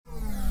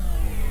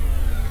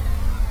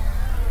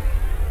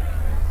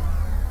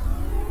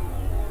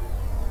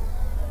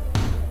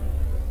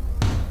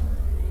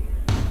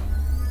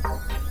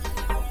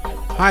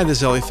Hi, this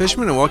is Ellie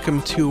Fishman, and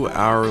welcome to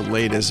our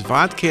latest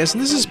vodcast.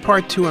 And this is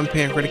part 2 on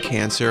pancreatic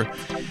cancer.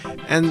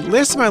 And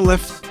last time I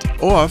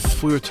left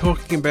off, we were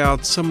talking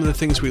about some of the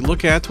things we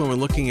look at when we're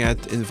looking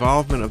at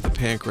involvement of the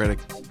pancreatic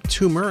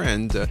tumor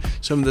and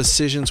some of the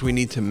decisions we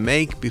need to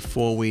make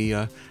before we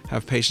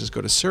have patients go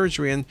to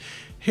surgery. And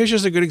here's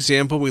just a good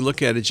example. We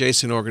look at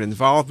adjacent organ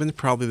involvement.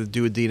 Probably the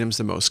duodenum is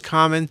the most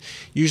common,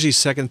 usually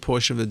second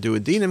portion of the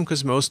duodenum,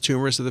 because most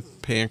tumors of the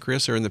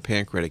pancreas are in the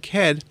pancreatic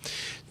head.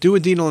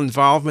 Duodenal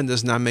involvement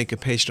does not make a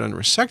patient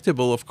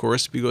unresectable, of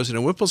course, because in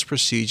a Whipple's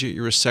procedure,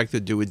 you resect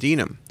the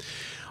duodenum.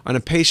 On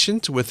a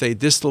patient with a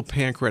distal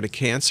pancreatic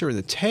cancer in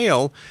the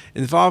tail,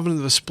 involvement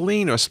of the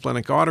spleen or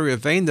splenic artery or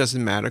vein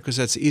doesn't matter because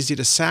that's easy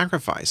to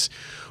sacrifice.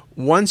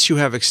 Once you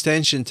have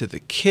extension to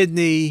the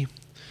kidney,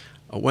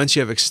 once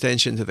you have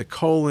extension to the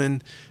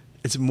colon,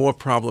 it's more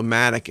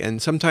problematic.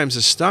 And sometimes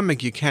the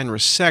stomach you can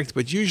resect,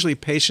 but usually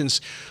patients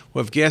who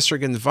have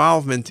gastric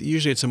involvement,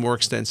 usually it's a more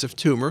extensive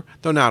tumor,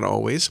 though not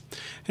always.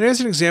 And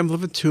here's an example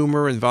of a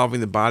tumor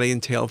involving the body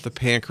and tail of the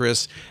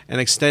pancreas and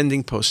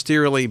extending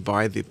posteriorly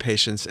by the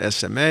patient's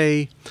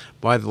SMA,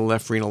 by the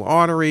left renal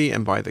artery,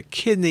 and by the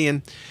kidney.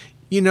 And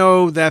you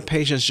know that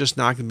patient's just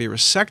not going to be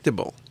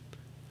resectable.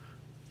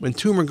 When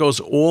tumor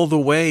goes all the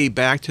way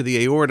back to the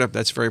aorta,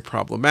 that's very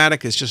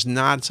problematic. It's just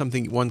not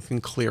something one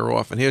can clear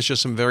off. And here's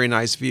just some very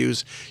nice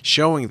views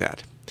showing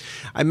that.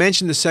 I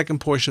mentioned the second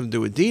portion of the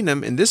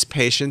duodenum. In this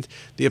patient,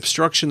 the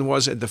obstruction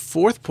was at the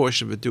fourth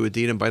portion of the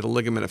duodenum by the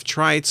ligament of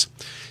Treitz.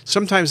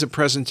 Sometimes the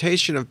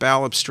presentation of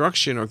bowel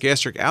obstruction or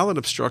gastric outlet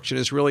obstruction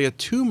is really a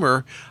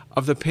tumor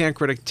of the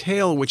pancreatic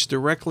tail, which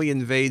directly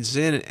invades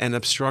in and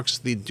obstructs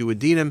the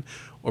duodenum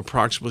or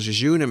proximal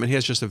jejunum. And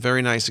here's just a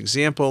very nice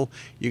example.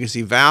 You can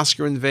see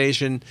vascular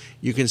invasion.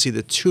 You can see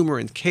the tumor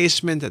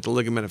encasement at the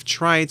ligament of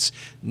Treitz,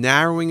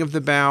 narrowing of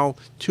the bowel,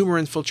 tumor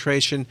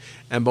infiltration,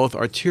 and both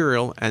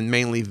arterial and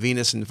mainly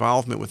venous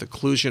involvement with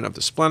occlusion of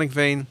the splenic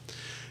vein,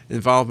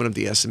 involvement of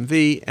the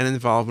SMV, and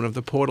involvement of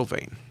the portal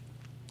vein.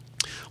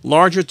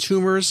 Larger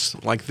tumors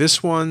like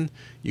this one,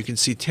 you can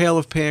see tail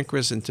of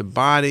pancreas into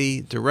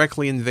body,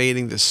 directly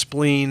invading the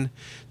spleen,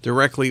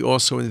 directly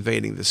also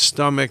invading the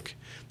stomach.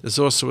 There's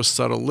also a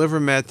subtle liver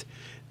met.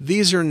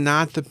 These are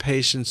not the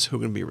patients who are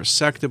going to be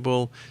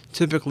resectable,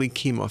 typically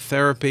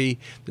chemotherapy.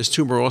 This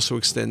tumor also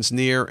extends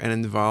near and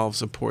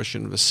involves a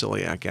portion of the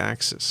celiac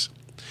axis.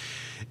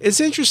 It's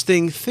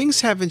interesting,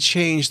 things haven't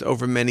changed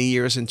over many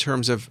years in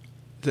terms of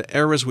the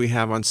errors we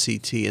have on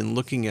CT in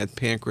looking at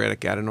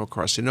pancreatic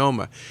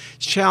adenocarcinoma.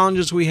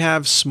 Challenges we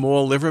have,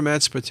 small liver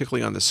mets,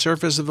 particularly on the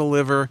surface of the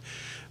liver.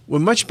 We're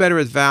much better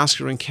at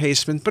vascular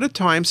encasement, but at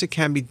times it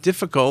can be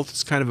difficult.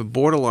 It's kind of a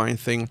borderline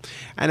thing,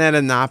 and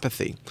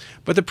adenopathy.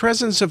 But the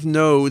presence of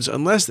nodes,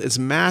 unless it's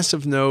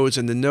massive nodes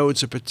and the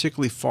nodes are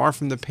particularly far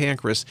from the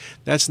pancreas,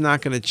 that's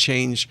not going to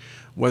change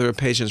whether a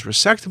patient is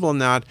resectable or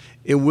not.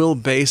 It will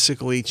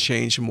basically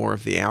change more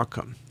of the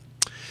outcome.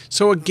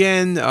 So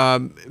again,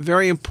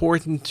 very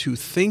important to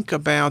think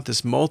about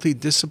this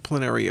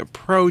multidisciplinary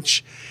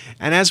approach.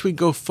 And as we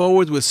go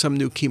forward with some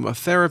new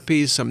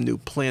chemotherapies, some new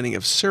planning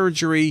of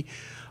surgery,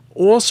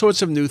 all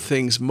sorts of new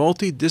things,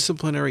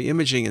 multidisciplinary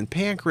imaging in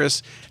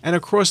pancreas and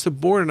across the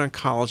board in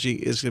oncology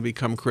is going to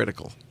become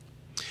critical.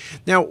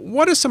 Now,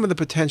 what are some of the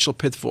potential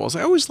pitfalls?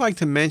 I always like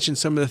to mention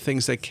some of the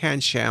things that can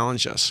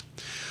challenge us.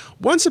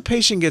 Once a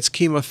patient gets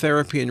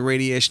chemotherapy and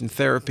radiation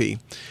therapy,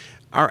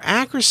 our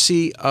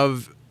accuracy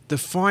of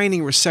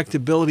defining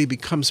resectability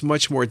becomes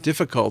much more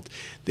difficult.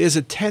 There's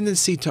a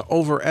tendency to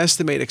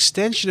overestimate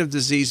extension of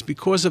disease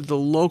because of the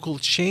local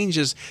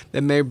changes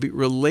that may be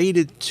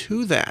related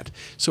to that.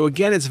 So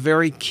again, it's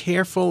very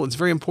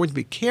important to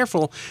be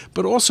careful,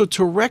 but also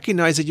to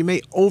recognize that you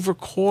may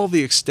overcall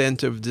the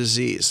extent of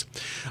disease.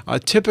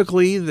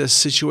 Typically, the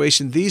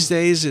situation these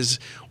days is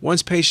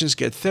once patients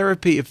get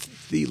therapy,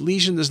 if the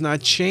lesion does not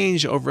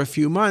change over a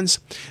few months,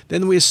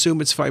 then we assume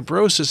it's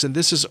fibrosis, and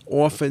this is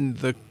often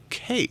the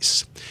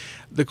case.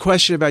 The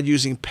question about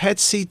using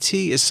PET-CT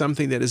is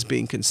something that is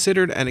being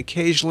considered, and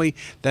occasionally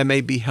that may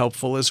be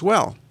helpful as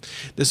well.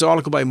 This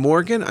article by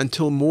Morgan,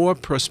 until more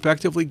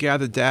prospectively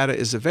gathered data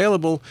is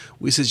available,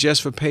 we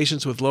suggest for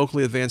patients with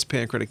locally advanced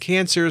pancreatic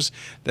cancers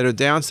that are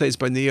downstaged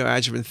by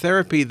neoadjuvant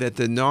therapy that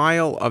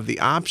denial of the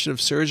option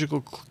of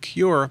surgical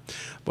cure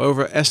by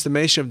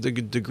overestimation of the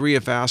degree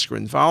of vascular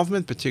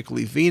involvement,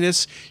 particularly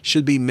venous,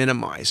 should be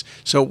minimized.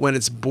 So when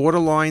it's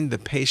borderline, the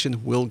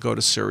patient will go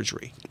to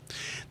surgery.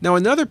 Now,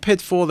 another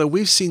pitfall that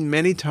we've seen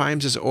many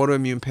times is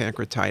autoimmune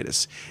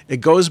pancreatitis. It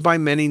goes by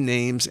many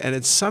names, and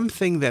it's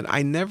something that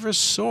I never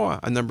saw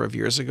a number of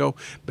years ago,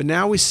 but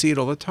now we see it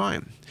all the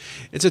time.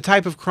 It's a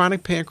type of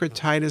chronic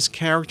pancreatitis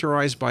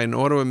characterized by an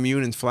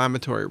autoimmune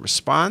inflammatory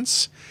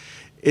response.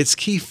 Its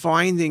key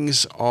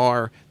findings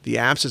are the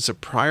absence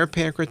of prior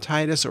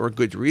pancreatitis or a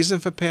good reason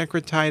for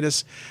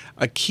pancreatitis.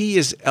 A key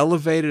is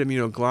elevated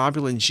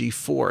immunoglobulin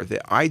G4. The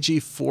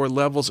IG4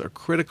 levels are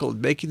critical in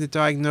making the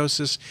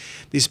diagnosis.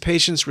 These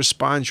patients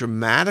respond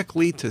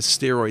dramatically to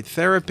steroid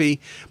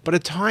therapy, but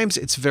at times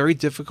it's very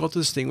difficult to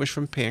distinguish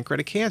from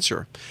pancreatic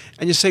cancer.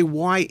 And you say,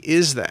 why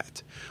is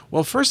that?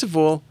 Well, first of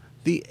all,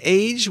 The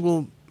age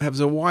will have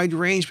a wide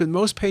range, but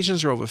most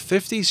patients are over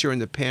 50, so you're in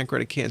the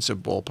pancreatic cancer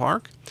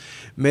ballpark.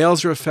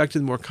 Males are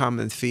affected more common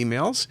than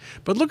females.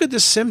 But look at the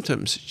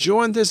symptoms: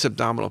 jaundice,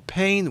 abdominal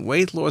pain,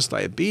 weight loss,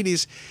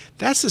 diabetes.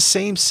 That's the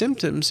same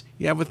symptoms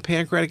you have with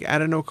pancreatic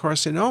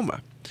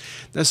adenocarcinoma.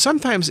 Now,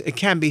 sometimes it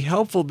can be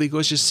helpful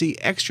because you see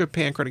extra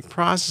pancreatic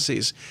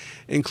processes,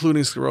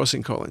 including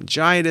sclerosing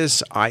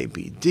cholangitis,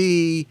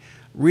 IBD,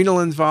 renal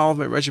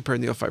involvement,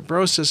 retroperitoneal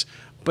fibrosis,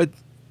 but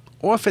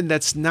often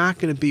that's not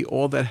going to be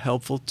all that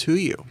helpful to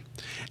you.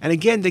 And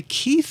again, the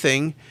key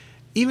thing,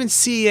 even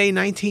CEA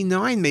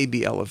 19-9 may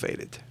be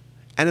elevated.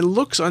 And it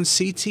looks on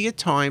CT at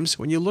times,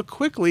 when you look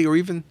quickly or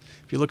even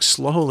if you look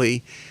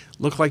slowly,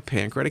 look like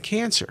pancreatic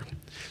cancer.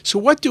 So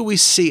what do we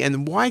see,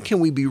 and why can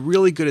we be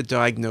really good at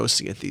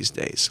diagnosing it these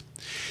days?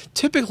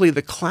 Typically,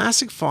 the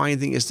classic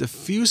finding is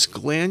diffuse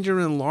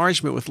glandular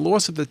enlargement with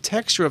loss of the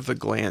texture of the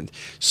gland,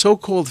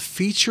 so-called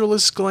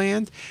featureless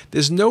gland.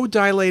 There's no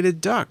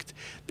dilated duct.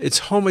 It's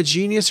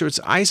homogeneous, or it's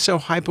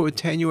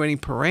isohypoattenuating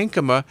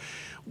parenchyma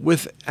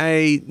with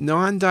a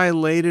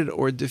non-dilated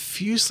or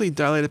diffusely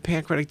dilated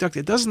pancreatic duct.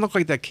 It doesn't look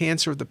like that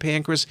cancer of the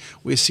pancreas.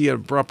 We see an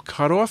abrupt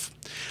cutoff.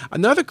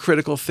 Another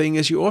critical thing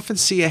is you often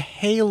see a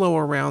halo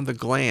around the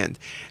gland.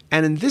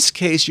 And in this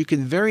case, you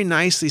can very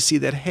nicely see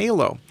that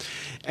halo.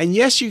 And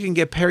yes, you can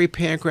get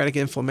peripancreatic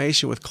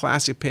inflammation with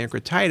classic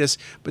pancreatitis,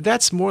 but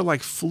that's more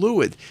like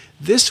fluid.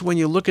 This, when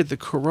you look at the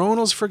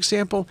coronals, for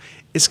example,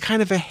 is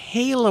kind of a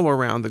halo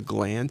around the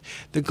gland.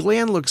 The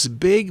gland looks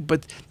big,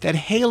 but that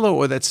halo,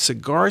 or that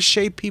cigar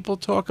shape people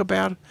talk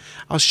about,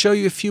 I'll show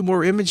you a few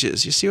more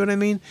images. You see what I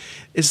mean?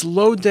 It's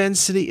low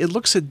density. It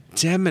looks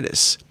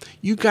edematous.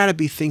 You got to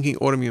be thinking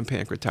autoimmune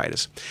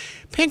pancreatitis.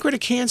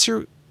 Pancreatic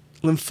cancer,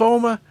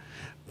 lymphoma.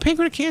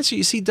 Pancreatic cancer,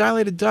 you see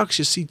dilated ducts,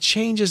 you see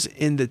changes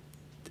in the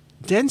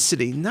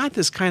density, not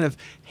this kind of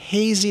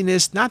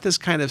haziness, not this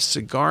kind of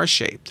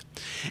cigar-shaped.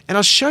 And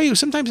I'll show you,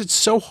 sometimes it's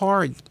so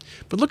hard.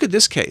 But look at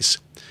this case.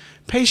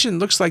 Patient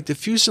looks like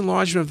diffuse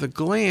enlargement of the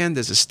gland.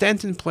 There's a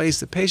stent in place.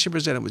 The patient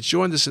presented with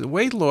jaundice and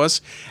weight loss,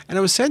 and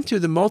it was sent to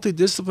the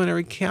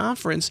multidisciplinary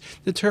conference to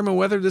determine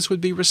whether this would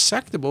be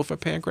resectable for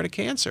pancreatic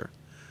cancer.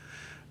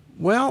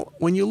 Well,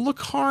 when you look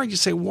hard, you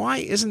say, why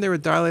isn't there a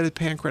dilated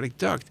pancreatic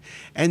duct?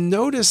 And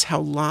notice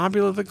how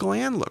lobular the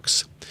gland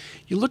looks.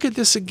 You look at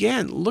this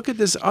again. Look at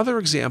this other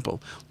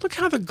example. Look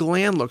how the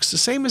gland looks, the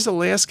same as the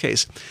last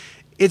case.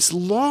 It's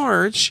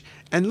large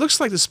and looks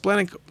like the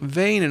splenic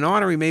vein and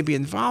artery may be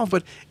involved,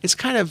 but it's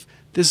kind of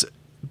this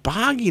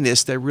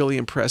bogginess that really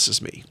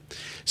impresses me.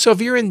 So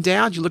if you're in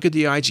doubt, you look at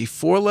the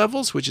IG4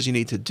 levels, which is you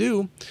need to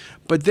do.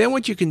 But then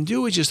what you can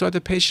do is you start the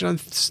patient on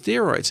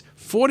steroids.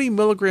 40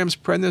 milligrams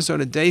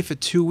prednisone a day for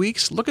 2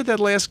 weeks. Look at that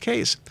last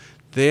case.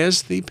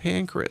 There's the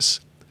pancreas.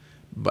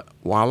 But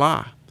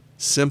voila,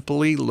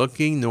 simply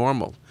looking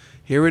normal.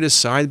 Here it is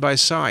side by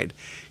side,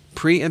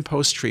 pre and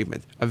post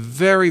treatment. A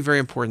very, very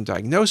important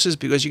diagnosis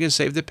because you can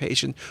save the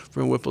patient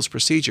from a Whipple's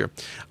procedure.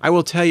 I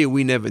will tell you,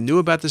 we never knew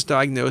about this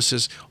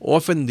diagnosis.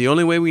 Often the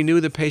only way we knew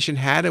the patient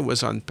had it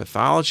was on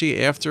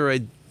pathology after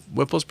a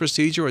Whipple's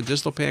procedure or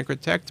distal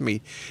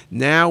pancreatectomy.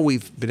 Now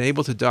we've been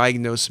able to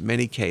diagnose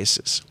many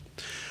cases.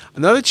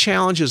 Another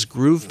challenge is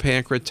groove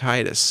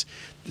pancreatitis.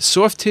 The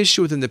soft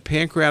tissue within the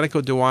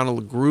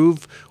pancreaticoduodenal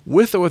groove,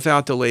 with or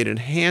without delayed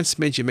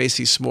enhancement. You may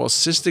see small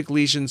cystic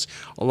lesions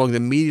along the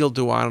medial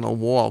duodenal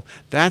wall.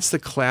 That's the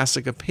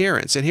classic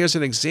appearance. And here's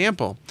an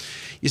example.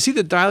 You see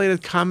the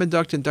dilated common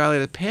duct and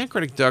dilated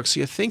pancreatic duct, so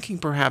you're thinking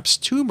perhaps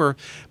tumor,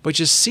 but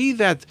you see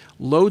that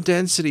low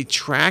density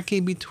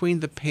tracking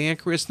between the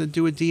pancreas and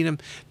the duodenum.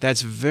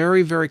 That's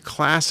very, very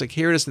classic.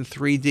 Here it is in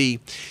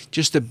 3D.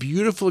 Just a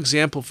beautiful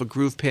example for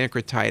groove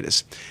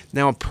pancreatitis.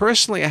 Now,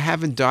 personally, I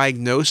haven't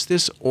diagnosed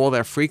this all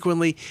that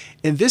frequently.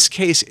 In this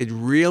case, it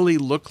really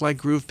looked like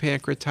groove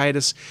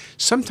pancreatitis.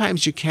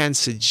 Sometimes you can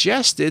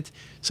suggest it,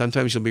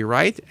 sometimes you'll be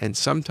right, and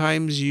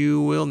sometimes you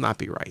will not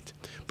be right.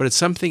 But it's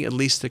something at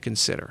least to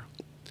consider.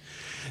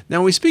 Now,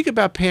 when we speak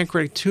about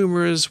pancreatic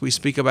tumors, we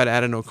speak about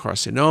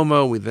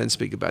adenocarcinoma, we then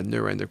speak about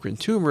neuroendocrine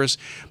tumors,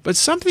 but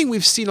something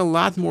we've seen a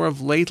lot more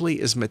of lately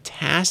is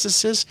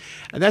metastasis,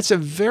 and that's a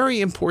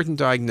very important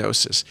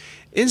diagnosis.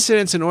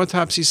 Incidence in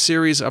autopsy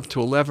series up to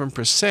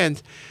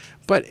 11%,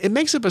 but it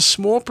makes up a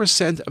small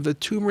percent of the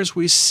tumors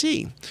we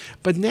see.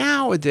 But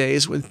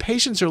nowadays, when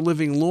patients are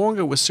living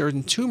longer with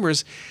certain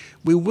tumors,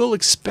 we will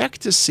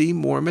expect to see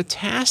more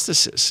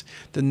metastasis.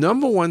 The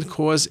number one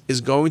cause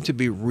is going to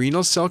be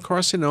renal cell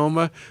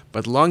carcinoma,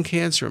 but lung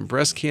cancer and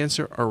breast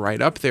cancer are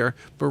right up there.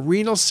 But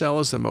renal cell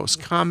is the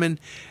most common.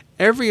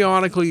 Every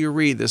article you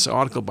read, this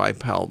article by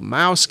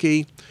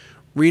Palmowski,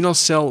 renal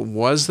cell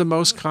was the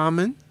most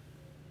common.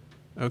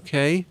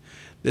 Okay,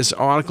 this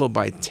article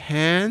by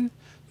Tan,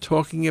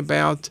 talking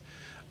about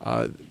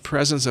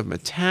presence of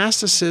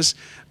metastasis,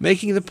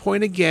 making the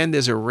point again,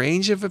 there's a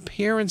range of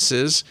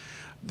appearances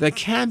that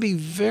can be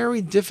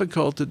very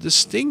difficult to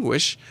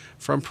distinguish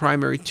from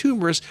primary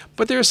tumors,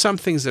 but there are some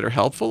things that are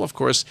helpful. Of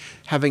course,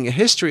 having a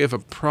history of a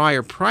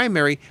prior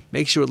primary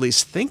makes you at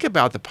least think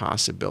about the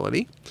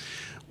possibility.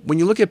 When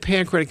you look at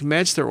pancreatic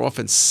mets, they're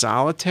often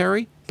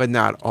solitary, but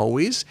not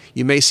always.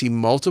 You may see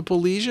multiple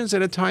lesions,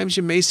 and at times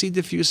you may see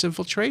diffuse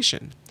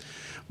infiltration.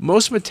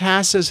 Most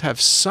metastases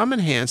have some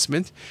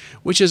enhancement,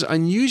 which is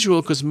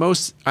unusual because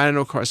most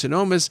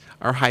adenocarcinomas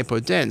are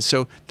hypodense,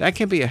 so that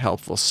can be a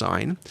helpful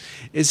sign.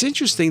 It's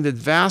interesting that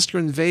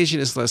vascular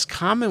invasion is less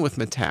common with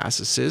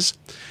metastases,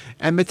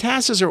 and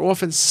metastases are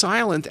often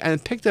silent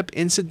and picked up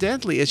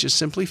incidentally as you're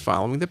simply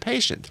following the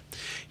patient.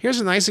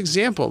 Here's a nice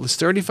example. This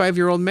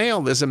 35-year-old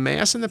male, there's a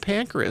mass in the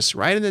pancreas,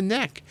 right in the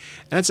neck,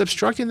 and it's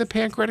obstructing the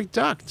pancreatic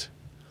duct.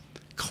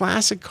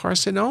 Classic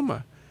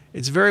carcinoma.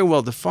 It's very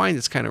well defined.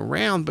 It's kind of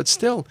round, but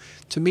still,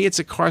 to me, it's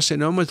a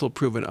carcinoma until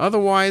proven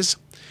otherwise.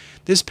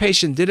 This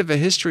patient did have a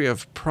history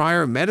of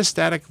prior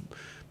metastatic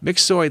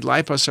myxoid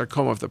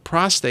liposarcoma of the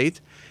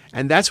prostate,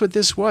 and that's what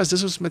this was.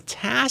 This was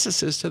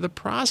metastasis to the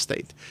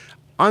prostate.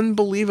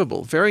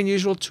 Unbelievable. Very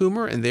unusual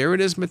tumor, and there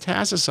it is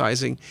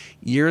metastasizing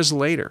years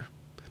later.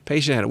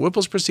 Patient had a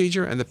Whipple's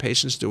procedure, and the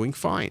patient's doing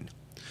fine.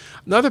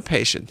 Another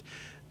patient,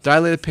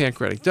 dilated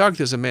pancreatic duct.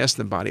 There's a mass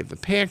in the body of the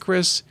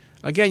pancreas.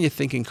 Again, you're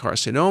thinking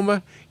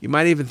carcinoma. You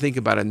might even think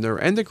about a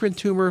neuroendocrine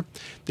tumor.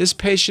 This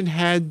patient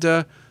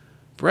had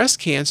breast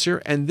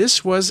cancer, and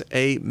this was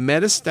a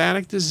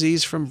metastatic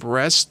disease from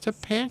breast to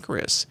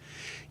pancreas.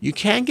 You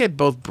can get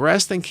both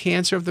breast and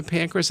cancer of the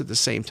pancreas at the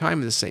same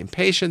time in the same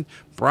patient,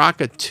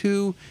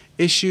 BRCA2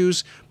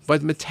 issues,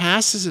 but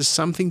metastasis is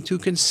something to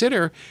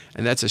consider,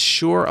 and that's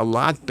a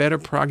lot better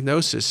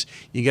prognosis.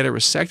 You get it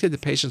resected, the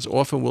patients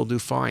often will do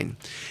fine.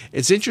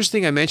 It's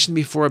interesting, I mentioned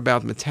before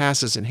about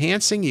metastasis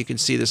enhancing. You can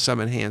see there's some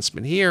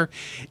enhancement here.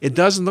 It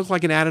doesn't look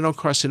like an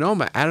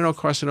adenocarcinoma.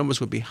 Adenocarcinomas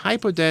would be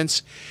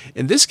hypodense.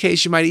 In this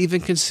case, you might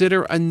even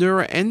consider a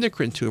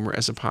neuroendocrine tumor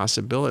as a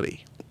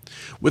possibility.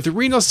 With the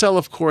renal cell,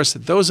 of course,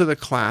 those are the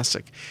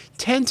classic.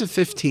 10 to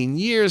 15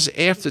 years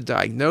after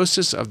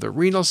diagnosis of the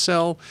renal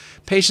cell,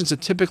 patients are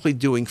typically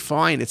doing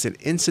fine. It's an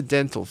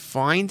incidental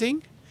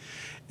finding.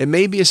 It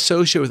may be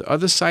associated with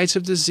other sites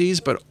of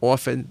disease, but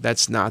often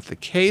that's not the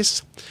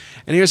case.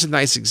 And here's a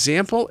nice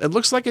example. It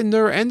looks like a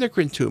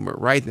neuroendocrine tumor,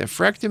 right?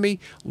 Nephrectomy,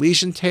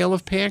 lesion tail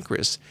of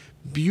pancreas.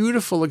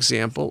 Beautiful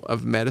example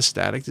of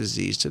metastatic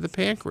disease to the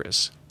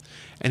pancreas.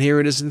 And here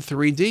it is in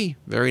 3D,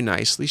 very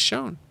nicely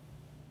shown.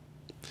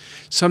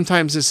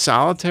 Sometimes it's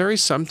solitary,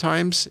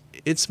 sometimes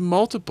it's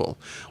multiple.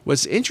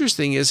 What's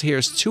interesting is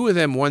here's two of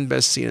them, one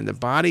best seen in the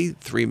body,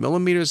 3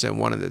 millimeters, and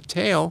one in the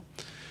tail.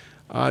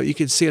 You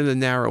can see in the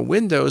narrow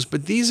windows,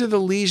 but these are the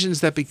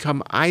lesions that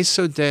become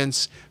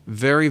isodense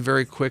very,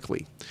 very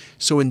quickly.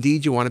 So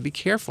indeed, you want to be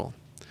careful.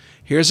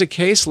 Here's a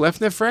case, left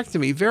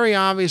nephrectomy, very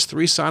obvious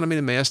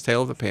 3-centimeter mass,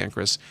 tail of the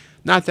pancreas.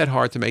 Not that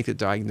hard to make the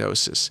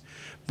diagnosis.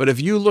 But if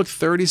you look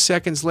 30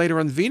 seconds later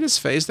on the venous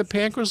phase, the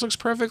pancreas looks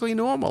perfectly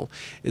normal.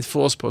 It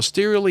falls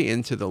posteriorly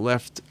into the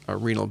left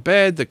renal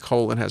bed. The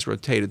colon has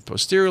rotated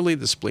posteriorly.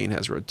 The spleen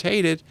has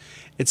rotated.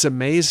 It's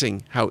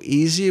amazing how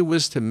easy it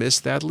was to miss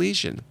that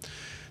lesion.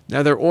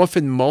 Now, they're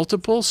often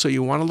multiple, so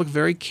you want to look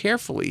very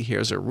carefully.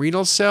 Here's a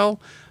renal cell,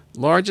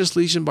 largest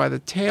lesion by the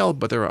tail,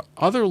 but there are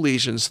other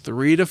lesions,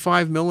 3 to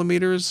 5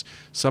 millimeters.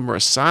 Some are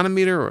a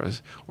centimeter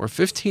or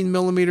 15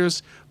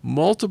 millimeters.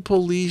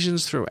 Multiple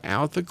lesions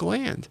throughout the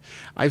gland.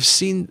 I've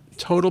seen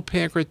total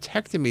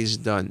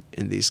pancreatectomies done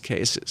in these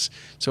cases.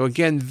 So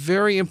again,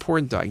 very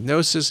important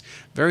diagnosis,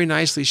 very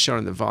nicely shown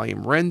in the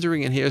volume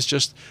rendering. And here's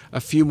just a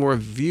few more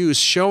views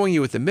showing you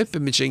with the MIP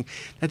imaging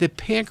that the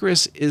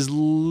pancreas is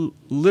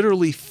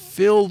literally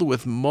filled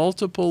with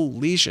multiple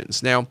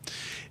lesions. Now,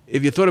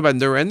 if you thought about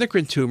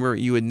neuroendocrine tumor,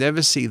 you would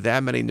never see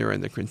that many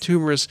neuroendocrine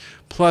tumors.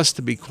 Plus,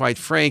 to be quite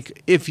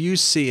frank, if you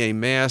see a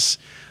mass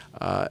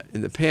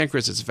in the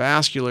pancreas, it's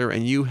vascular,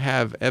 and you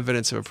have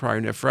evidence of a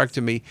prior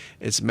nephrectomy,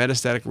 it's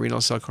metastatic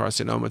renal cell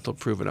carcinoma until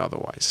proven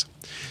otherwise.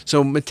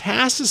 So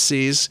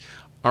metastases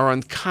are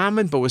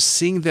uncommon, but we're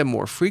seeing them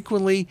more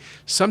frequently.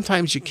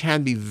 Sometimes you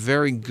can be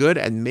very good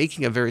at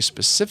making a very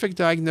specific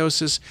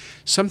diagnosis.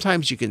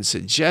 Sometimes you can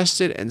suggest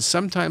it, and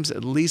sometimes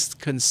at least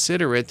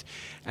consider it,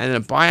 and a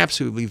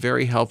biopsy would be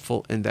very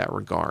helpful in that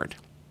regard.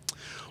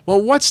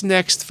 Well, what's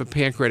next for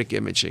pancreatic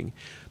imaging?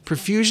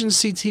 Perfusion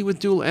CT with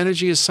dual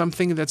energy is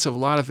something that's of a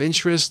lot of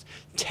interest.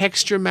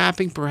 Texture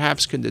mapping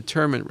perhaps can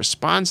determine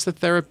response to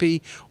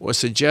therapy or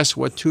suggest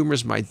what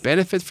tumors might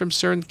benefit from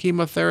certain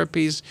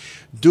chemotherapies.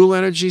 Dual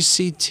energy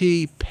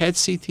CT,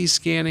 PET CT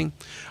scanning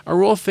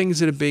are all things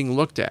that are being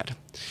looked at.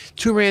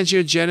 Tumor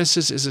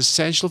angiogenesis is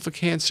essential for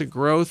cancer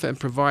growth and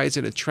provides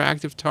an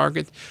attractive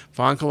target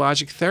for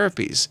oncologic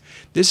therapies.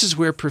 This is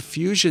where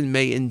perfusion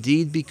may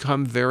indeed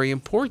become very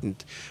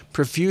important.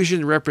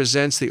 Perfusion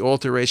represents the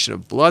alteration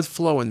of blood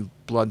flow and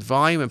blood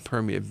volume and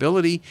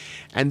permeability,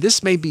 and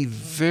this may be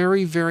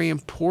very, very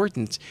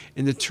important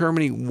in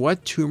determining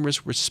what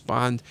tumors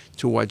respond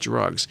to what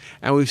drugs.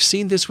 And we've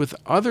seen this with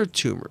other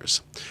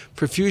tumors.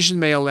 Perfusion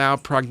may allow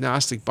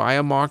prognostic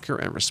biomarker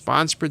and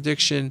response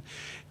prediction.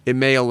 It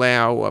may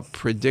allow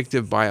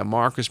predictive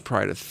biomarkers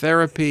prior to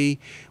therapy.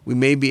 We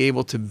may be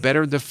able to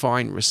better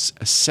define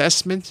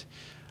assessment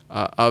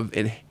of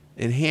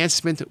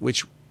enhancement,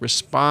 which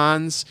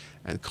responds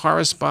and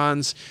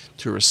corresponds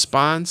to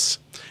response.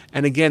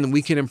 And again,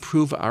 we can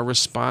improve our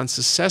response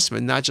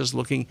assessment, not just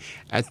looking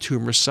at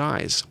tumor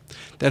size.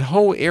 That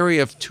whole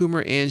area of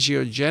tumor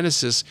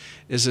angiogenesis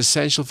is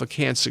essential for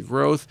cancer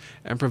growth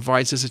and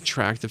provides this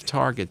attractive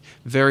target.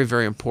 Very,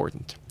 very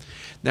important.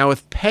 Now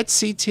with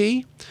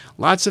PET-CT,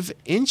 lots of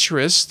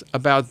interest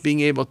about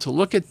being able to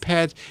look at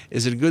PET.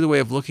 Is it a good way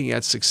of looking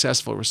at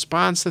successful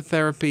response to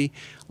therapy?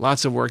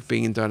 Lots of work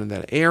being done in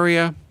that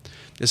area.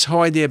 This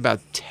whole idea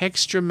about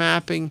texture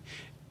mapping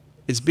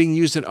is being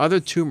used in other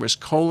tumors,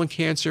 colon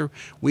cancer.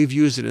 We've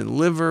used it in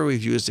liver.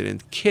 We've used it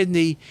in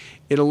kidney.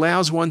 It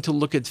allows one to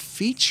look at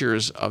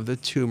features of the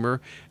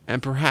tumor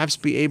and perhaps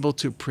be able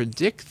to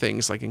predict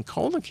things. Like in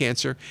colon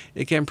cancer,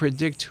 it can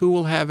predict who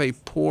will have a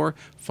poor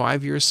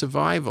 5-year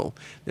survival.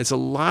 There's a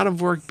lot of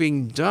work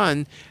being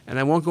done, and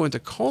I won't go into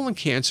colon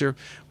cancer,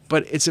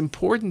 but it's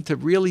important to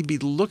really be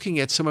looking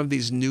at some of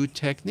these new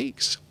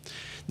techniques.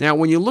 Now,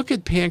 when you look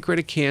at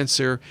pancreatic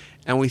cancer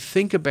and we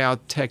think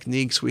about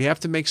techniques, we have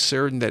to make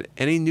certain that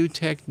any new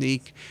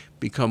technique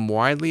become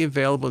widely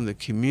available in the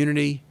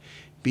community,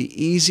 be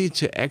easy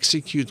to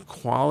execute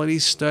quality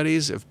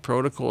studies if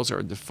protocols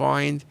are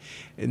defined.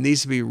 It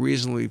needs to be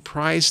reasonably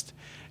priced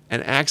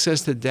and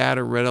access to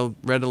data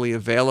readily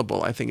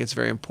available. I think it's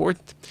very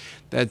important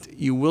that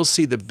you will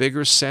see the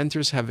bigger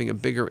centers having a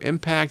bigger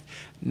impact.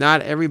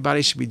 Not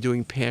everybody should be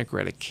doing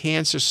pancreatic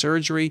cancer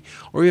surgery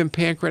or even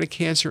pancreatic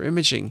cancer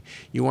imaging.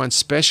 You want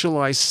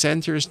specialized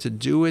centers to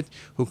do it,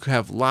 who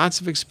have lots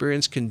of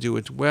experience, can do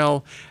it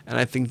well, and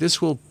I think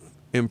this will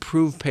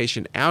improve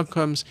patient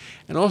outcomes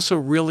and also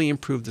really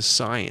improve the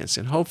science.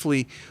 And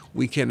hopefully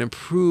we can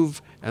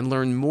improve and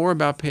learn more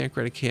about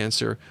pancreatic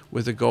cancer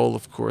with the goal,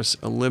 of course,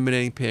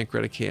 eliminating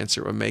pancreatic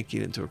cancer or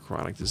making it into a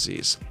chronic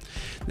disease.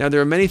 Now, there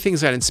are many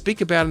things I didn't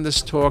speak about in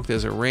this talk.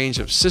 There's a range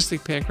of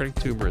cystic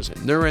pancreatic tumors and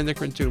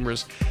neuroendocrine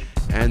tumors,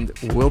 and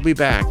we'll be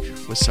back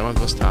with some of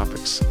those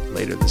topics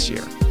later this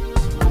year.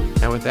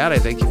 And with that, I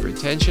thank you for your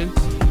attention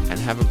and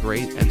have a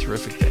great and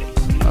terrific day.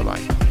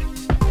 Bye-bye.